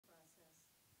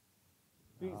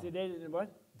Being sedated in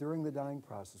what? During the dying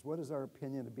process. What is our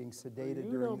opinion of being sedated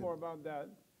You during know the... more about that.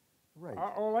 Right.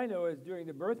 All I know is during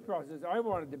the birth process, I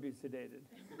wanted to be sedated.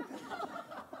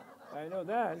 I know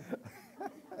that.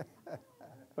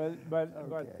 But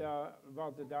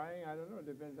about the dying, I don't know. It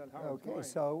depends on how it's going. Okay,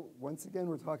 so once again,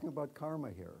 we're talking about karma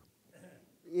here.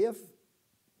 If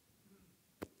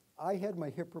I had my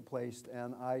hip replaced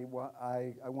and I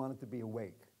wanted to be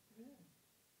awake,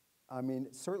 I mean,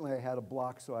 certainly I had a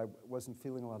block, so I wasn't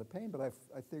feeling a lot of pain, but I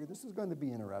figured this is going to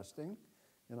be interesting.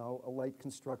 You know, a light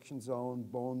construction zone,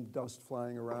 bone dust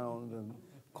flying around, and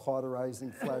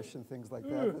cauterizing flesh and things like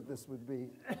that, that this would be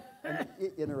an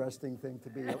interesting thing to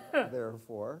be there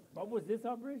for. What was this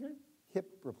operation? Hip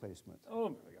replacement. Oh,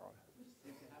 my God.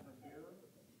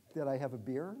 Did I have a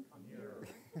beer?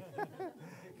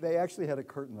 They actually had a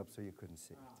curtain up so you couldn't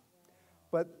see.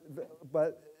 But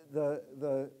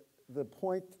the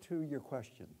point to your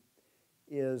question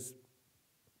is,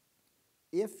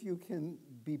 if you can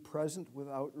be present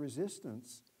without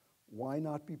resistance, why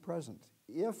not be present?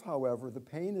 If, however, the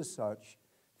pain is such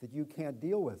that you can't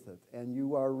deal with it and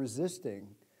you are resisting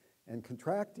and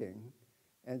contracting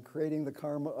and creating the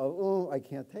karma of, oh, I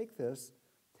can't take this,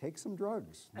 take some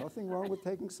drugs. Nothing wrong with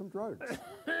taking some drugs.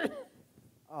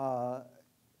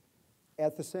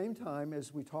 At the same time,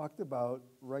 as we talked about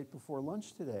right before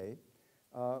lunch today,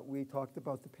 we talked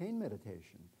about the pain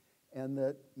meditation, and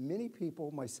that many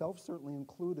people, myself certainly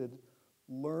included,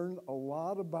 learn a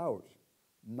lot about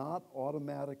not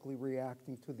automatically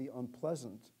reacting to the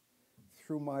unpleasant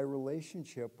through my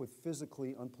relationship with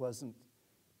physically unpleasant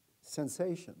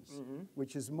sensations,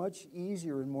 which is much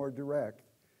easier and more direct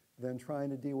than trying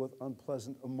to deal with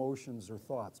unpleasant emotions or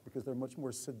thoughts, because they're much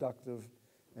more seductive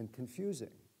and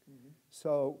confusing.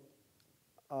 So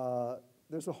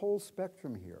there's a whole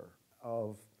spectrum here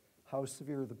of how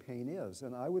severe the pain is,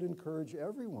 and I would encourage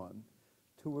everyone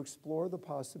to explore the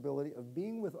possibility of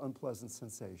being with unpleasant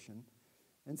sensation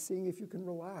and seeing if you can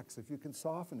relax, if you can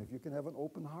soften, if you can have an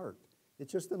open heart.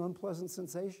 It's just an unpleasant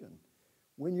sensation.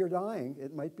 When you're dying,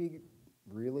 it might be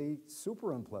really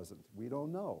super unpleasant. We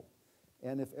don't know.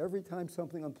 And if every time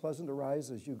something unpleasant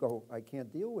arises, you go, I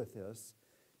can't deal with this,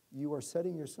 you are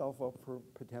setting yourself up for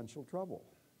potential trouble.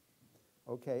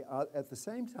 Okay, at the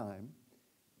same time,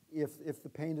 if the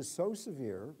pain is so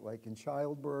severe, like in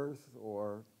childbirth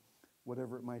or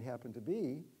whatever it might happen to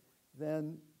be,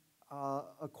 then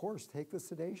of course take the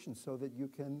sedation so that you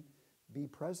can be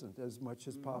present as much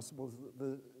as possible.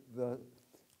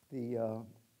 The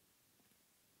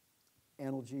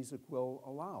analgesic will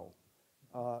allow.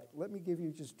 Let me give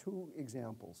you just two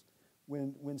examples.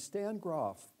 When Stan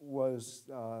Grof was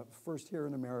first here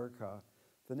in America,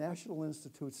 the National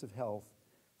Institutes of Health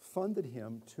funded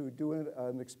him to do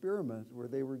an experiment where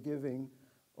they were giving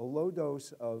a low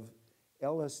dose of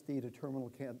LSD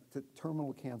to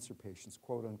terminal cancer patients,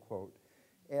 quote unquote,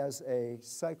 as a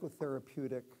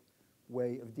psychotherapeutic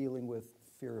way of dealing with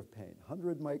fear of pain.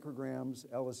 100 micrograms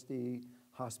LSD,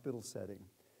 hospital setting.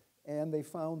 And they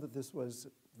found that this was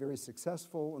very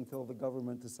successful until the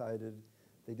government decided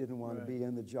they didn't want to be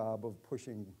in the job of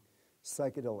pushing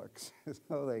psychedelics.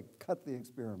 So they cut the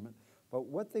experiment. But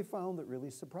what they found that really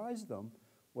surprised them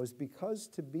was, because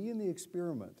to be in the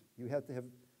experiment, you had to have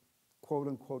quote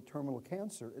unquote terminal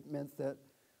cancer. It meant that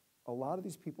a lot of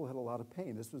these people had a lot of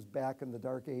pain. This was back in the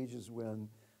dark ages when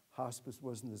hospice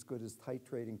wasn't as good as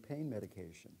titrating pain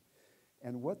medication.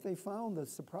 And what they found that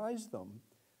surprised them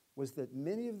was that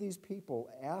many of these people,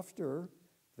 after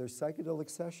their psychedelic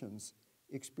sessions,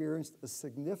 experienced a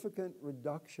significant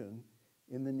reduction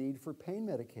in the need for pain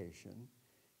medication,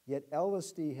 yet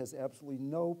LSD has absolutely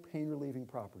no pain-relieving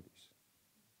properties.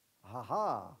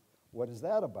 Ha-ha, what is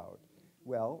that about?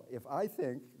 Well, if I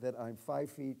think that I'm 5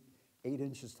 feet 8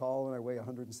 inches tall and I weigh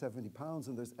 170 pounds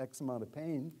and there's X amount of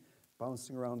pain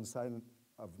bouncing around inside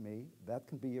of me, that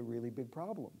can be a really big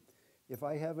problem. If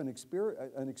I have an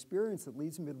experience that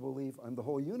leads me to believe I'm the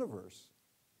whole universe,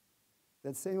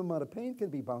 that same amount of pain can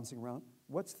be bouncing around.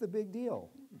 What's the big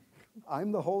deal?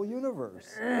 I'm the whole universe,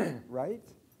 right?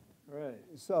 Right.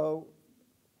 So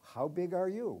how big are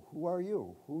you? Who are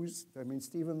you?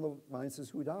 Stephen Levine says,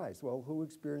 who dies? Well, who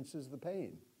experiences the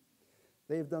pain?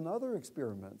 They've done other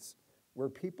experiments where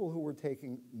people who were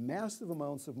taking massive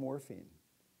amounts of morphine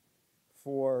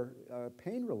for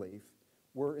pain relief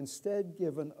were instead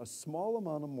given a small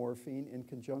amount of morphine in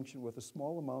conjunction with a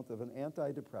small amount of an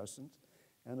antidepressant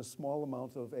and a small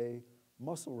amount of a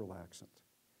muscle relaxant.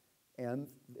 And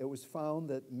it was found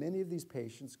that many of these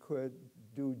patients could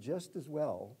do just as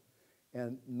well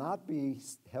and not be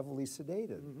heavily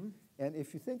sedated. And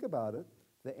if you think about it,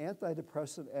 the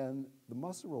antidepressant and the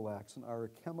muscle relaxant are a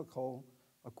chemical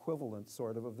equivalent,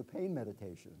 sort of the pain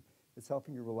meditation. It's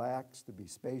helping you relax, to be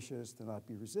spacious, to not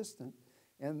be resistant.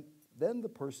 And then the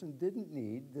person didn't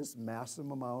need this massive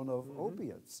amount of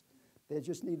opiates. They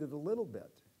just needed a little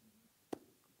bit.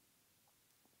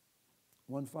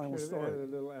 One final story. Added a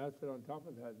little acid on top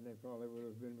of that, and they probably would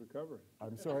have been recovering.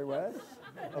 I'm sorry, what?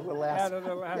 A little Add acid. a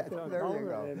little acid on there top you of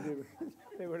go. it, and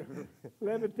they would have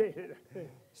levitated.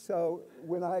 So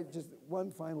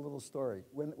one final little story.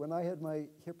 When I had my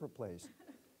hip replaced,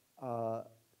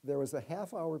 there was a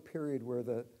half-hour period where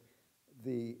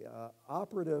the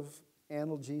operative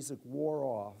analgesic wore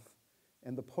off,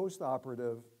 and the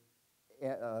post-operative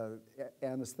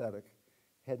anesthetic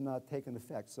had not taken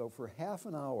effect. So for half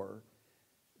an hour,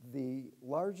 the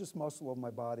largest muscle of my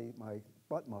body, my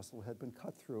butt muscle, had been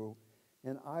cut through,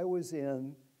 and I was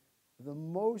in the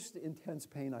most intense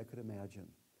pain I could imagine.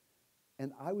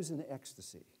 And I was in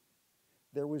ecstasy.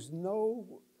 There was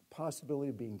no possibility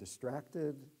of being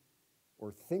distracted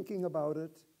or thinking about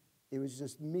it. It was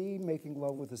just me making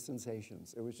love with the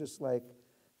sensations. It was just like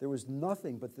there was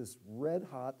nothing but this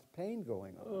red-hot pain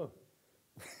going on. Oh.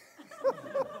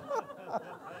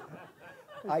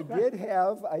 I did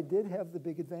have the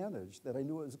big advantage that I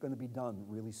knew it was going to be done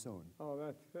really soon. Oh,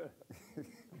 that's good.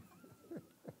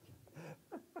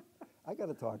 I got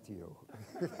to talk to you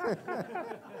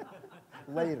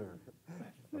later.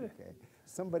 Okay.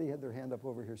 Somebody had their hand up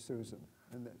over here, Susan.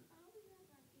 And then,